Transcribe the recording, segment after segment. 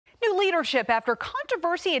Leadership after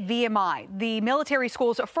controversy at VMI. The military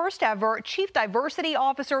school's first ever chief diversity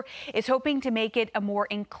officer is hoping to make it a more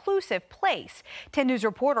inclusive place. 10 News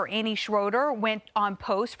reporter Annie Schroeder went on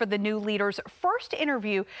post for the new leader's first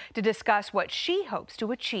interview to discuss what she hopes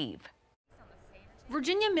to achieve.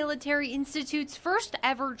 Virginia Military Institute's first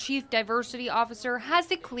ever chief diversity officer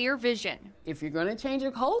has a clear vision. If you're going to change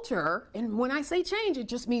a culture, and when I say change, it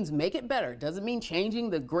just means make it better. It doesn't mean changing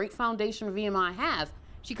the great foundation VMI has.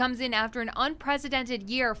 She comes in after an unprecedented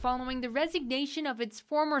year following the resignation of its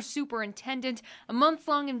former superintendent, a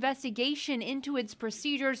month-long investigation into its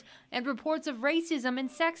procedures, and reports of racism and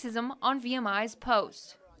sexism on VMI's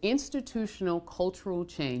post. Institutional cultural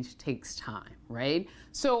change takes time, right?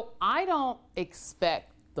 So I don't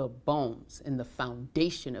expect the bones and the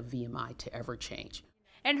foundation of VMI to ever change.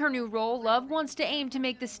 In her new role, Love wants to aim to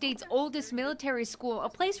make the state's oldest military school a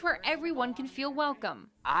place where everyone can feel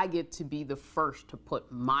welcome. I get to be the first to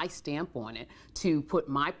put my stamp on it, to put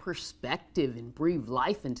my perspective and breathe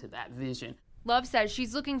life into that vision. Love says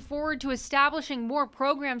she's looking forward to establishing more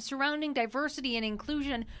programs surrounding diversity and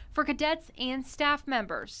inclusion for cadets and staff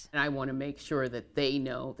members. And I want to make sure that they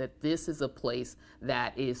know that this is a place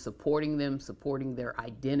that is supporting them, supporting their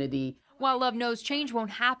identity. While Love knows change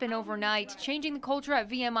won't happen overnight, changing the culture at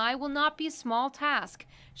VMI will not be a small task.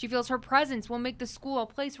 She feels her presence will make the school a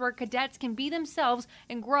place where cadets can be themselves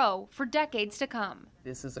and grow for decades to come.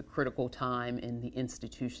 This is a critical time in the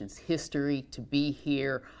institution's history to be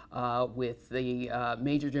here with the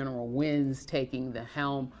Major General Wins taking the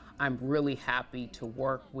helm. I'm really happy to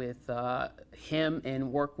work with him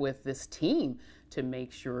and work with this team to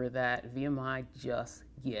make sure that VMI just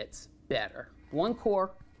gets better. One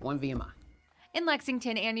core, one VMI. In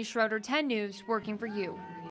Lexington, Annie Schroeder, 10 News, working for you.